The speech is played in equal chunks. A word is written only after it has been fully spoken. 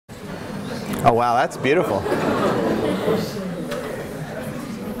Oh wow, that's beautiful.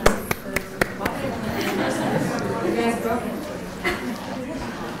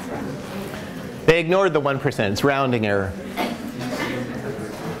 They ignored the 1%. It's rounding error.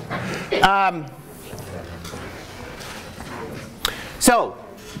 So,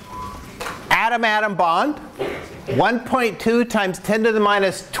 atom-atom bond. 1.2 times 10 to the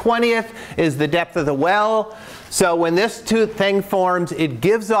minus 20th is the depth of the well. So when this thing forms, it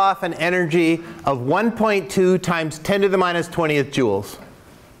gives off an energy of 1.2 times 10 to the minus 20th joules.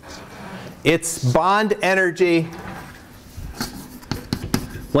 Its bond energy,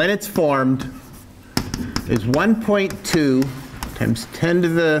 when it's formed, is 1.2 times 10 to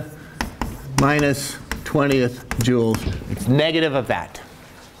the minus 20th joules. It's negative of that.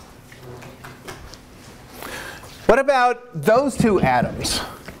 What about those two atoms?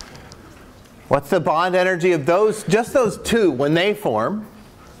 What's the bond energy of those, just those two, when they form?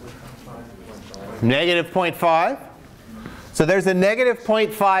 Negative 0.5. So there's a negative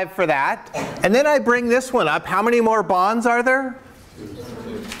 0.5 for that. And then I bring this one up. How many more bonds are there?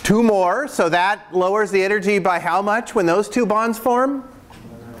 2 more. So that lowers the energy by how much when those two bonds form?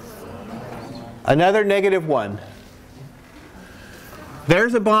 Another negative 1.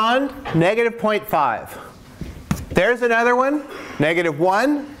 There's a bond, negative 0.5. There's another one, negative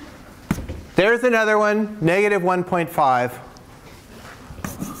 1. There's another one, negative 1.5.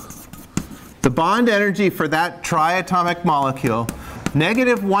 The bond energy for that triatomic molecule,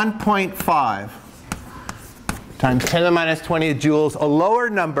 negative 1.5 times 10 to the minus 20 joules, a lower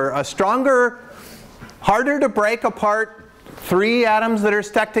number, a stronger, harder to break apart 3 atoms that are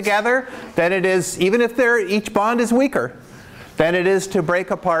stuck together than it is, even if each bond is weaker, than it is to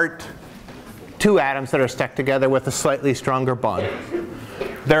break apart 2 atoms that are stuck together with a slightly stronger bond.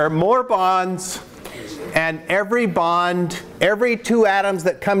 There are more bonds, and every bond, every 2 atoms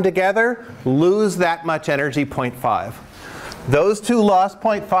that come together lose that much energy, 0.5. Those 2 lost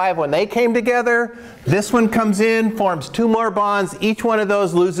 0.5 when they came together. This one comes in, forms 2 more bonds. Each one of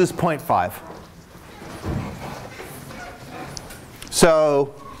those loses 0.5.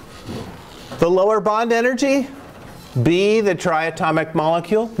 So the lower bond energy, B, the triatomic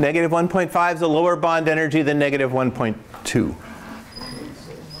molecule, negative 1.5 is a lower bond energy than negative 1.2.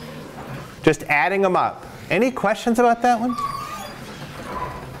 Just adding them up. Any questions about that one?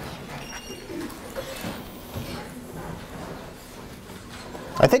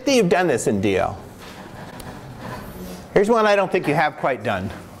 I think that you've done this in DL. Here's one I don't think you have quite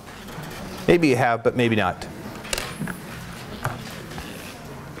done. Maybe you have, but maybe not.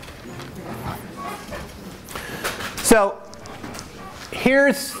 So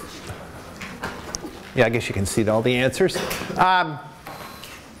here's, yeah, I guess you can see all the answers.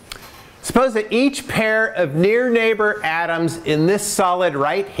 Suppose that each pair of near neighbor atoms in this solid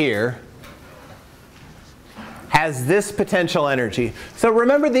right here has this potential energy. So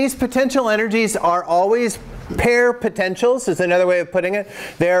remember, these potential energies are always pair potentials, is another way of putting it.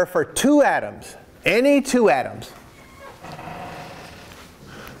 They're for 2 atoms, any 2 atoms.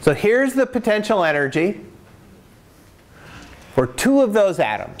 So here's the potential energy for 2 of those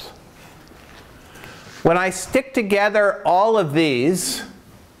atoms. When I stick together all of these,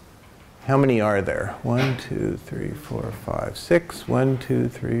 how many are there? 1, 2, 3, 4, 5, 6. 1, 2,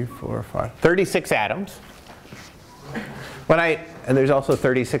 3, 4, 5. 36 atoms. And there's also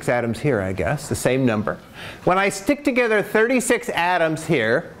 36 atoms here, I guess, the same number. When I stick together 36 atoms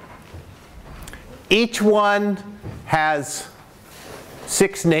here, each one has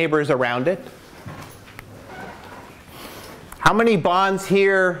 6 neighbors around it. How many bonds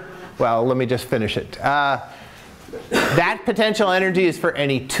here? Well, let me just finish it. That potential energy is for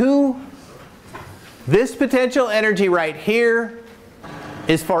any 2. This potential energy right here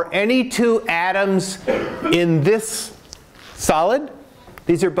is for any 2 atoms in this solid.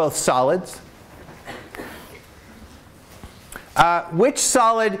 These are both solids. Which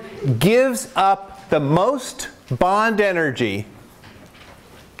solid gives up the most bond energy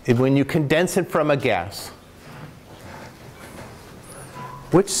when you condense it from a gas?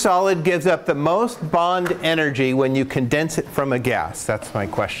 Which solid gives up the most bond energy when you condense it from a gas? That's my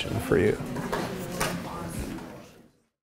question for you.